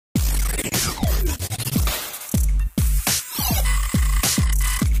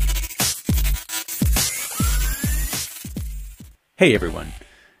Hey everyone!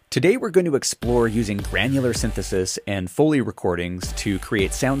 Today we're going to explore using granular synthesis and Foley recordings to create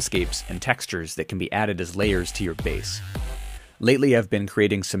soundscapes and textures that can be added as layers to your bass. Lately I've been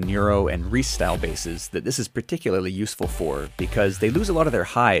creating some Neuro and Reese style basses that this is particularly useful for because they lose a lot of their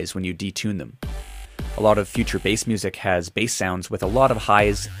highs when you detune them. A lot of future bass music has bass sounds with a lot of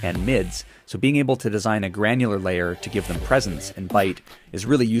highs and mids, so being able to design a granular layer to give them presence and bite is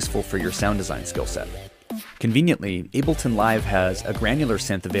really useful for your sound design skill set. Conveniently, Ableton Live has a granular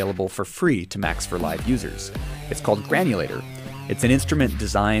synth available for free to Max for Live users. It's called Granulator. It's an instrument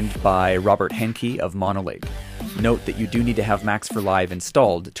designed by Robert Henke of Monolake. Note that you do need to have Max for Live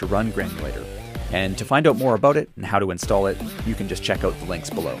installed to run Granulator. And to find out more about it and how to install it, you can just check out the links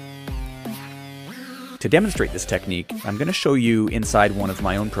below. To demonstrate this technique, I'm going to show you inside one of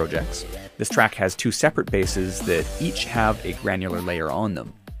my own projects. This track has two separate basses that each have a granular layer on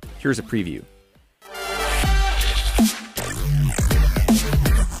them. Here's a preview.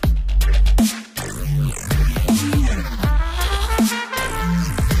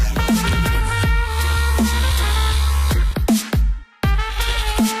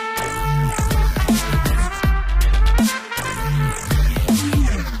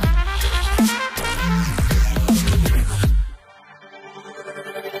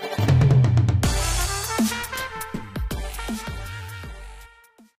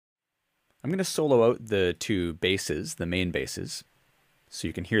 I'm going to solo out the two basses, the main basses, so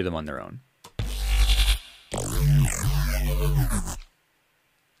you can hear them on their own.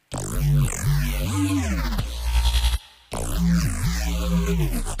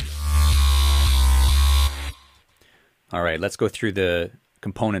 All right, let's go through the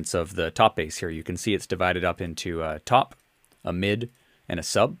components of the top bass here. You can see it's divided up into a top, a mid, and a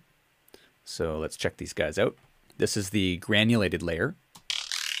sub. So let's check these guys out. This is the granulated layer.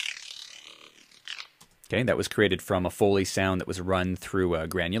 Okay, that was created from a Foley sound that was run through a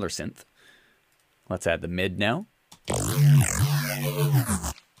granular synth. Let's add the mid now. And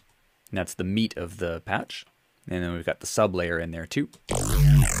that's the meat of the patch. And then we've got the sub layer in there too.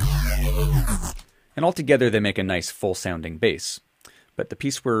 And altogether they make a nice full sounding bass. But the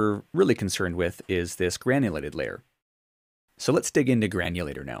piece we're really concerned with is this granulated layer. So let's dig into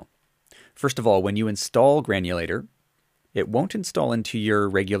Granulator now. First of all, when you install Granulator, it won't install into your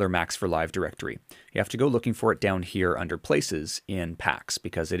regular Max for Live directory. You have to go looking for it down here under Places in Packs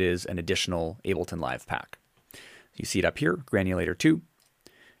because it is an additional Ableton Live Pack. You see it up here, Granulator 2.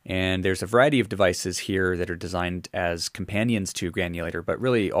 And there's a variety of devices here that are designed as companions to Granulator, but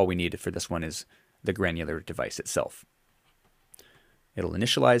really all we need for this one is the granular device itself. It'll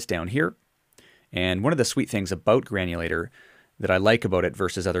initialize down here. And one of the sweet things about Granulator that I like about it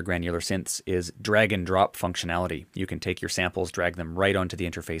versus other granular synths is drag and drop functionality. You can take your samples, drag them right onto the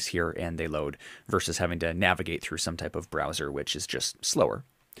interface here, and they load, versus having to navigate through some type of browser, which is just slower.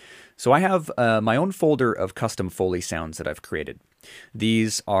 So I have my own folder of custom Foley sounds that I've created.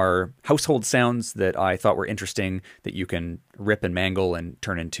 These are household sounds that I thought were interesting that you can rip and mangle and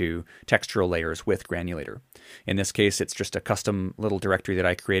turn into textural layers with Granulator. In this case, it's just a custom little directory that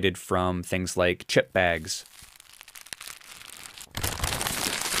I created from things like chip bags,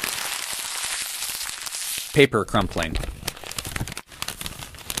 paper crumpling,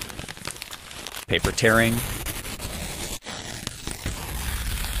 paper tearing,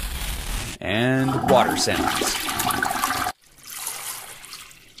 and water sounds.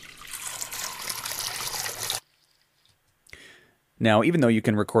 Now, even though you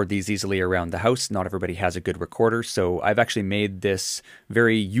can record these easily around the house, not everybody has a good recorder, so I've actually made this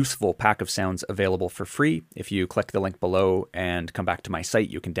very useful pack of sounds available for free. If you click the link below and come back to my site,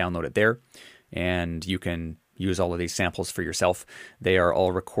 you can download it there. And you can use all of these samples for yourself. They are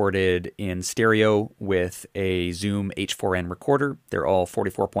all recorded in stereo with a Zoom H4n recorder. They're all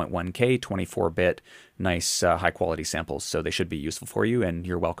 44.1K, 24-bit, nice high-quality samples, so they should be useful for you, and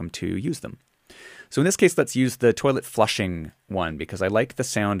you're welcome to use them. So in this case, let's use the toilet flushing one because I like the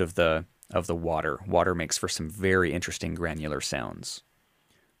sound of the water. Water makes for some very interesting granular sounds.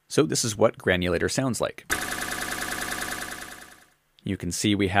 So this is what Granulator sounds like. You can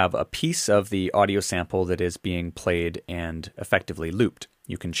see we have a piece of the audio sample that is being played and effectively looped.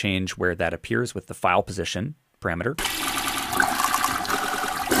 You can change where that appears with the file position parameter.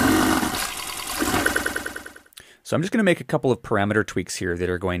 So I'm just going to make a couple of parameter tweaks here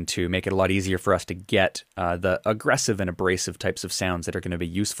that are going to make it a lot easier for us to get the aggressive and abrasive types of sounds that are going to be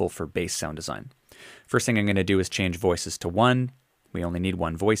useful for bass sound design. First thing I'm going to do is change voices to 1. We only need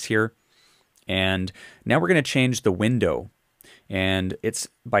one voice here. And now we're going to change the window. And it's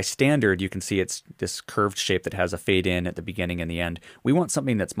by standard, you can see it's this curved shape that has a fade in at the beginning and the end. We want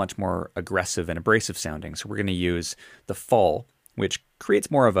something that's much more aggressive and abrasive sounding. So we're going to use the fall which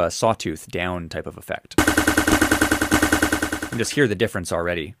creates more of a sawtooth down type of effect. You can just hear the difference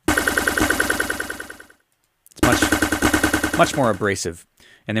already. It's much more abrasive.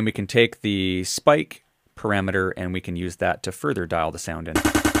 And then we can take the spike parameter and we can use that to further dial the sound in.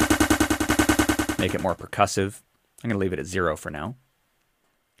 Make it more percussive. I'm going to leave it at 0 for now.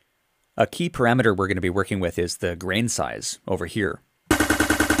 A key parameter we're going to be working with is the grain size over here.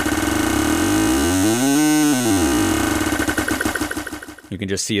 You can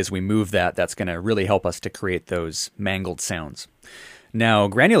just see as we move that, that's going to really help us to create those mangled sounds. Now,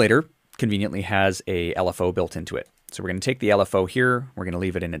 Granulator conveniently has a LFO built into it. So we're going to take the LFO here, we're going to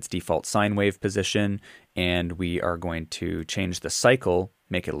leave it in its default sine wave position, and we are going to change the cycle,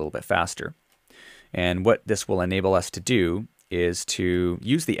 make it a little bit faster. And what this will enable us to do is to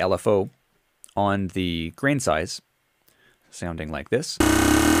use the LFO on the grain size, sounding like this.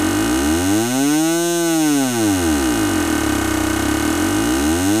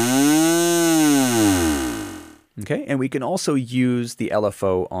 Okay, and we can also use the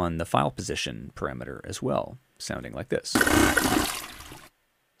LFO on the file position parameter as well, sounding like this.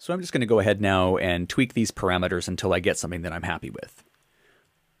 So I'm just going to go ahead now and tweak these parameters until I get something that I'm happy with.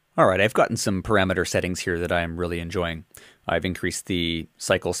 All right, I've gotten some parameter settings here that I'm really enjoying. I've increased the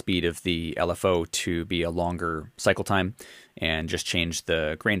cycle speed of the LFO to be a longer cycle time and just changed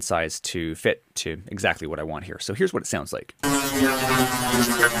the grain size to fit to exactly what I want here. So here's what it sounds like.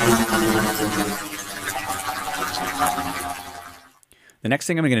 The next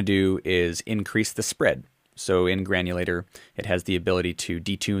thing I'm going to do is increase the spread. So in Granulator, it has the ability to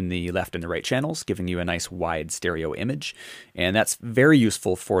detune the left and the right channels, giving you a nice wide stereo image. And that's very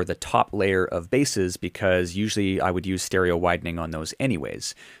useful for the top layer of basses because usually I would use stereo widening on those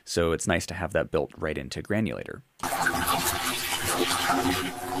anyways. So it's nice to have that built right into Granulator.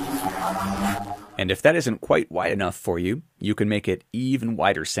 And if that isn't quite wide enough for you, you can make it even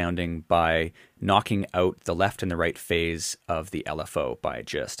wider sounding by knocking out the left and the right phase of the LFO by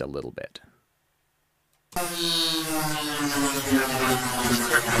just a little bit.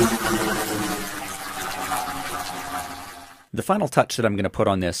 The final touch that I'm going to put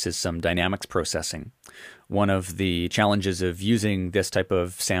on this is some dynamics processing. One of the challenges of using this type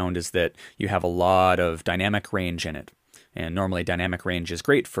of sound is that you have a lot of dynamic range in it. And normally dynamic range is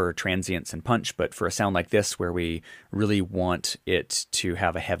great for transients and punch, but for a sound like this where we really want it to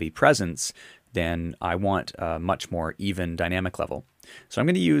have a heavy presence, then I want a much more even dynamic level. So I'm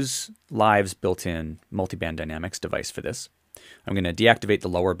going to use Live's built-in multiband dynamics device for this. I'm going to deactivate the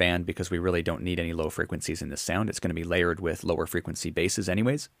lower band because we really don't need any low frequencies in this sound. It's going to be layered with lower frequency basses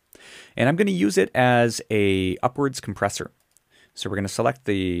anyways. And I'm going to use it as a upwards compressor. So we're going to select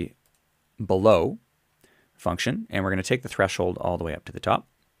the below function, and we're going to take the threshold all the way up to the top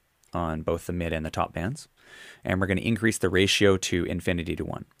on both the mid and the top bands. And we're going to increase the ratio to infinity to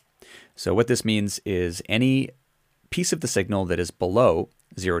 1. So what this means is any piece of the signal that is below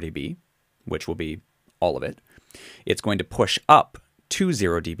 0 dB, which will be all of it, it's going to push up to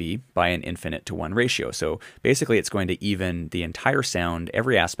 0 dB by an infinite to 1 ratio. So basically it's going to even the entire sound,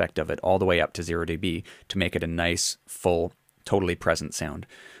 every aspect of it, all the way up to 0 dB to make it a nice, full, totally present sound.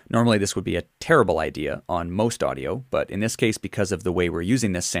 Normally this would be a terrible idea on most audio, but in this case, because of the way we're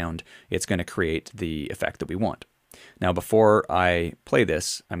using this sound, it's going to create the effect that we want. Now before I play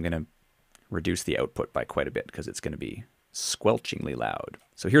this, I'm going to reduce the output by quite a bit because it's going to be squelchingly loud.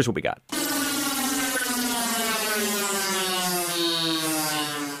 So here's what we got.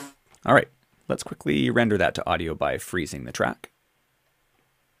 All right, let's quickly render that to audio by freezing the track.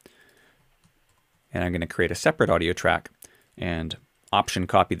 And I'm going to create a separate audio track and option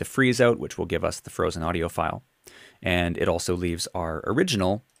copy the freeze out, which will give us the frozen audio file. And it also leaves our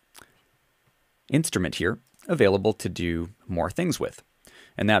original instrument here available to do more things with.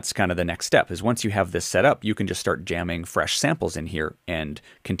 And that's kind of the next step, is once you have this set up, you can just start jamming fresh samples in here and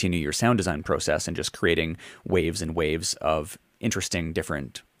continue your sound design process and just creating waves and waves of interesting,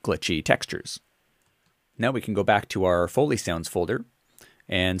 different, glitchy textures. Now we can go back to our Foley Sounds folder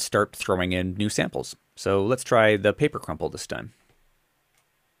and start throwing in new samples. So let's try the paper crumple this time.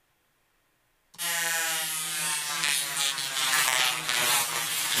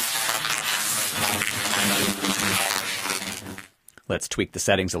 Let's tweak the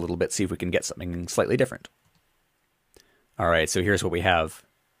settings a little bit, see if we can get something slightly different. All right, so here's what we have.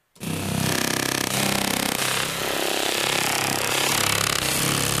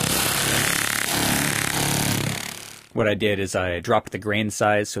 What I did is I dropped the grain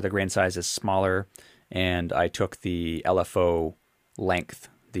size, so the grain size is smaller, and I took the LFO length,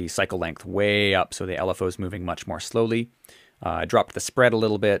 the cycle length, way up, so the LFO is moving much more slowly. I dropped the spread a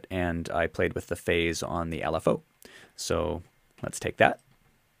little bit, and I played with the phase on the LFO. So Let's take that.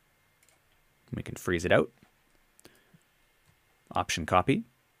 We can freeze it out. Option copy.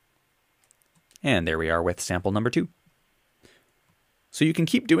 And there we are with sample number 2. So you can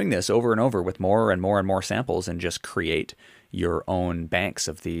keep doing this over and over with more and more and more samples and just create your own banks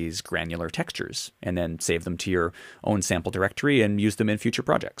of these granular textures and then save them to your own sample directory and use them in future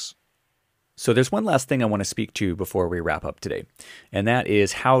projects. So there's one last thing I want to speak to before we wrap up today, and that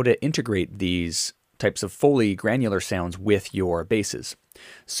is how to integrate these types of Foley granular sounds with your basses.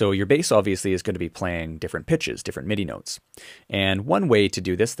 So your bass obviously is going to be playing different pitches, different MIDI notes. And one way to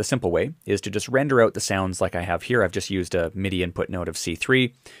do this, the simple way, is to just render out the sounds like I have here. I've just used a MIDI input note of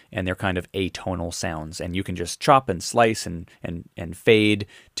C3, and they're kind of atonal sounds. And you can just chop and slice and fade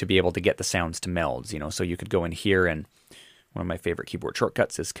to be able to get the sounds to meld. So you could go in here, and one of my favorite keyboard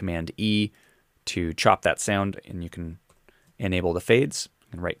shortcuts is Command E to chop that sound, and you can enable the fades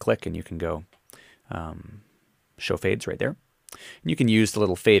and right click, and you can go show fades right there. And you can use the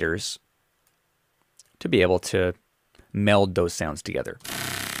little faders to be able to meld those sounds together.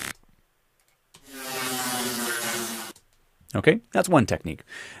 Okay, that's one technique.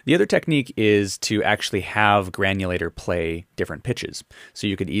 The other technique is to actually have Granulator play different pitches. So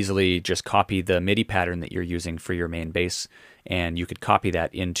you could easily just copy the MIDI pattern that you're using for your main bass, and you could copy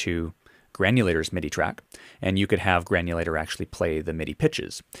that into Granulator's MIDI track, and you could have Granulator actually play the MIDI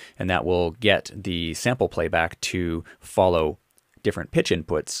pitches, and that will get the sample playback to follow different pitch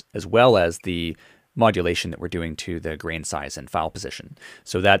inputs as well as the modulation that we're doing to the grain size and file position.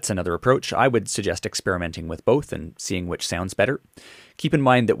 So that's another approach. I would suggest experimenting with both and seeing which sounds better. Keep in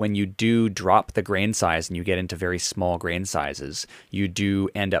mind that when you do drop the grain size and you get into very small grain sizes, you do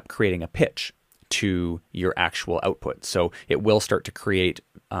end up creating a pitch to your actual output. So it will start to create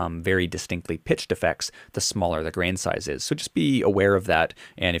very distinctly pitched effects the smaller the grain size is. So just be aware of that.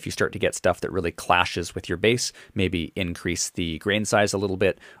 And if you start to get stuff that really clashes with your bass, maybe increase the grain size a little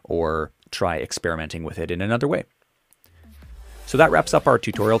bit or try experimenting with it in another way. So that wraps up our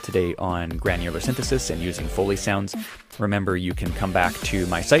tutorial today on granular synthesis and using Foley sounds. Remember, you can come back to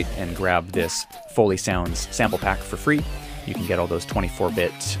my site and grab this Foley Sounds sample pack for free. You can get all those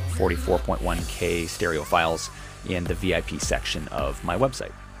 24-bit 44.1K stereo files in the VIP section of my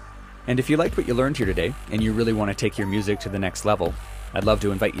website. And if you liked what you learned here today and you really want to take your music to the next level, I'd love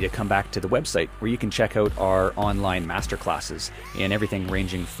to invite you to come back to the website where you can check out our online masterclasses in everything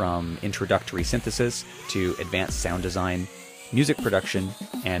ranging from introductory synthesis to advanced sound design, music production,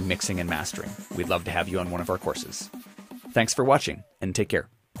 and mixing and mastering. We'd love to have you on one of our courses. Thanks for watching, and take care.